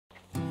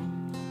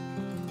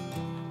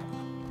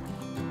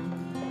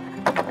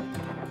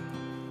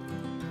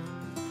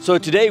So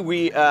today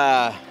we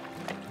are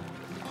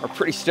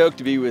pretty stoked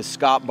to be with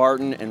Scott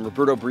Barton and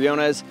Roberto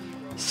Briones.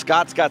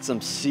 Scott's got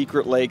some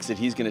secret lakes that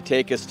he's gonna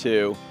take us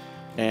to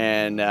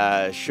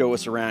and show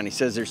us around. He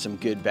says there's some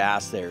good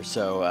bass there.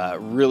 So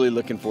really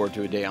looking forward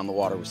to a day on the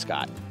water with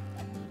Scott.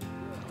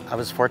 I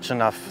was fortunate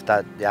enough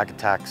that Yak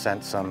Attack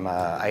sent some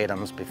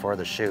items before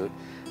the shoot.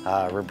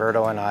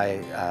 Roberto and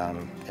I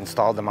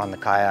installed them on the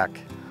kayak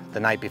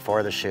the night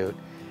before the shoot,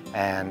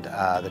 and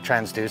the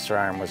transducer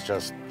arm was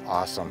just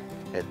awesome.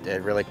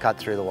 It really cut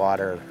through the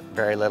water,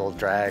 very little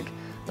drag.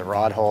 The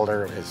rod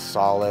holder is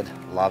solid,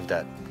 loved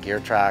it.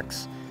 Gear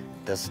tracks,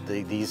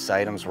 these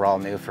items were all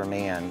new for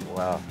me, and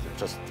well,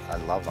 I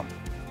love them.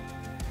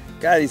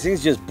 God, these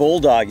things just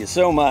bulldog you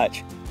so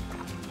much.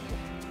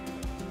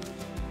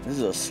 This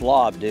is a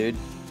slob, dude.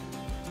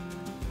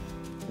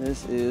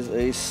 This is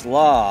a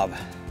slob.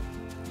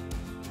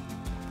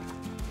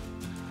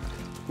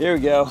 Here we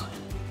go.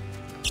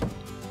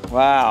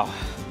 Wow.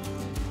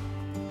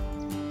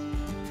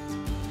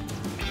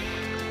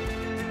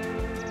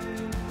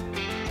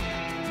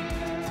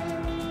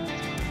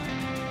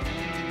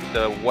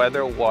 The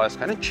weather was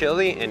kind of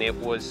chilly and it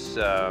was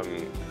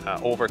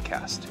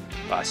overcast.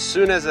 As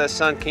soon as the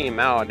sun came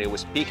out, it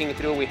was peeking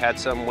through. We had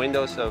some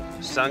windows of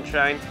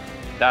sunshine.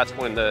 That's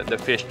when the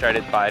fish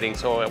started biting,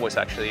 so it was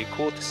actually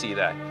cool to see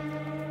that.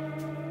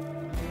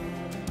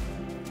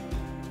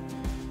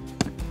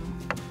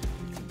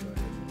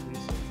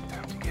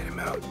 Time to get him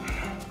out.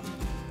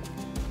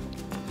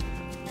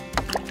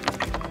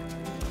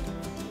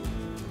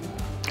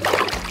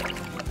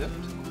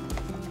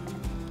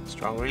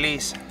 Strong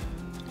release.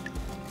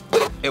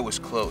 It was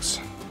close.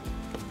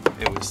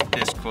 It was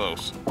this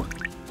close.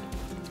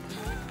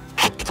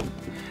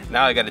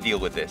 Now I got to deal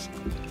with this.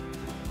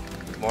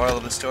 Moral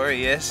of the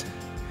story is,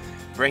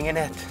 bring in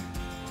it.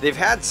 They've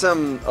had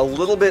a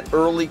little bit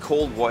early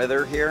cold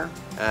weather here.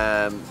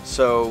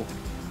 So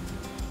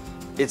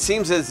it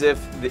seems as if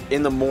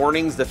in the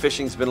mornings the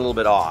fishing's been a little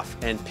bit off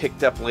and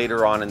picked up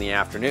later on in the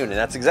afternoon. And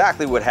that's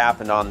exactly what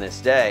happened on this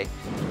day.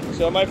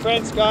 So my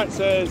friend Scott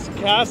says,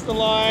 cast the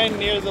line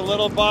near the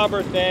little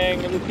bobber thing,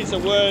 a little piece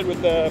of wood with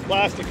the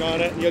plastic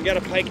on it, and you'll get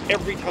a pike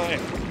every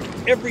time.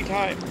 Every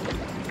time.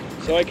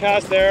 So I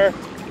cast there.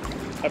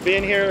 I've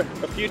been here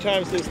a few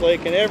times this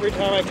lake, and every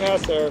time I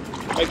cast there,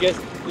 I get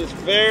this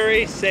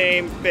very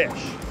same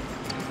fish.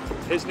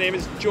 His name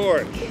is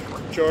George.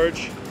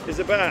 George is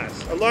a bass,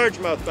 a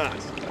largemouth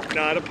bass,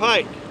 not a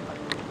pike.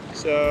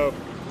 So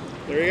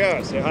there you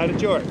go, say hi to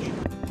George.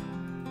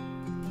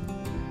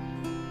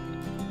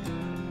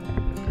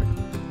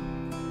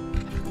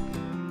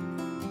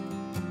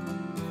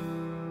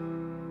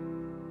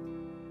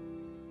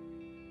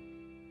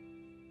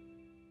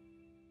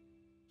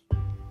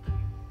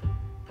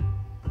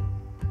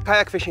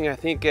 Kayak fishing, I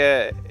think,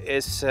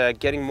 is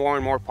getting more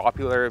and more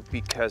popular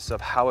because of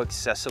how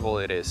accessible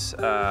it is.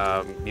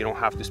 You don't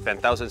have to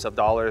spend thousands of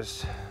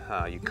dollars.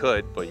 You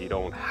could, but you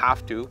don't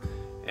have to.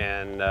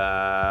 And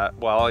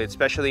well,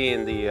 especially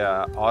in the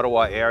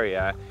Ottawa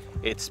area,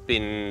 it's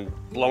been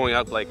blowing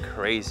up like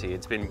crazy.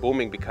 It's been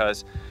booming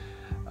because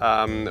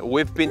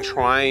we've been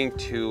trying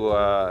to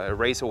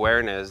raise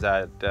awareness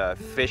that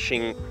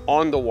fishing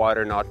on the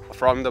water, not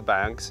from the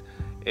banks,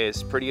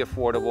 is pretty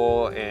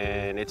affordable,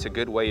 and it's a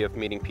good way of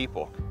meeting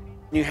people.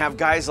 You have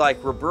guys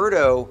like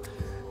Roberto,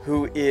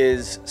 who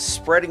is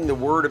spreading the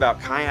word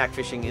about kayak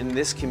fishing in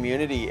this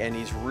community, and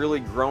he's really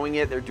growing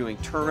it. They're doing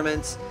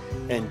tournaments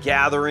and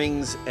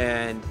gatherings,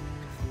 and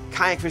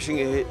kayak fishing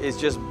is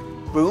just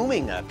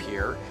booming up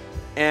here.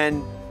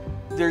 And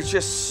there's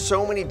just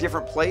so many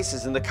different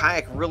places, and the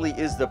kayak really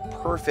is the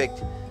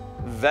perfect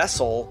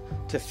vessel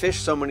to fish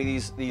so many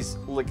of these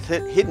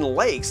hidden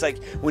lakes.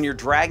 Like when you're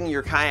dragging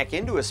your kayak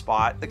into a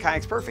spot, the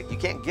kayak's perfect. You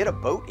can't get a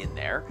boat in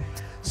there.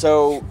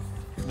 So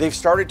they've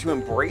started to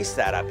embrace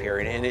that up here,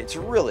 and it's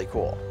really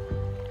cool.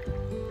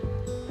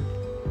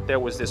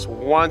 There was this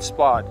one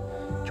spot,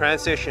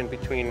 transition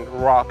between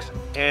rocks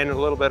and a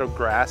little bit of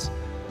grass.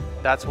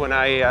 That's when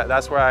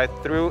that's where I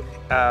threw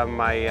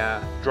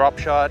my drop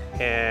shot,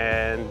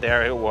 and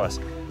there it was.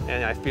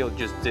 And I feel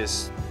just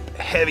this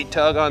heavy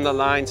tug on the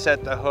line,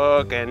 set the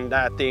hook, and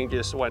that thing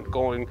just went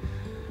going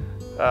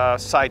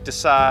side to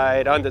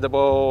side under the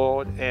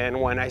boat.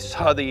 And when I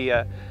saw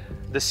the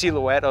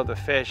silhouette of the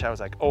fish, I was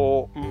like,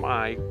 oh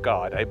my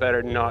God, I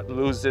better not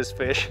lose this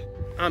fish.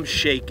 I'm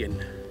shaking.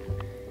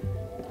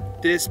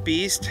 This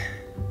beast,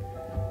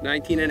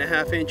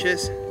 19.5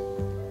 inches,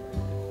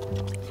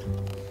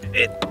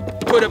 it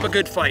put up a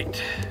good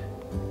fight.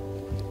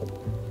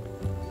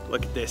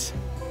 Look at this.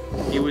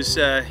 He was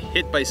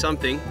hit by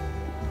something.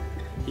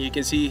 You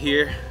can see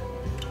here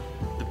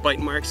the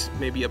bite marks,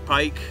 maybe a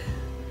pike.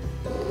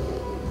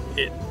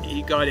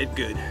 He got it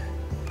good.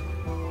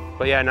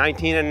 But yeah,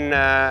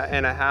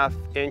 19.5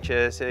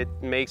 inches, it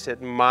makes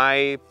it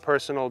my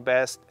personal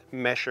best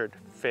measured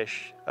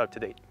fish up to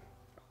date.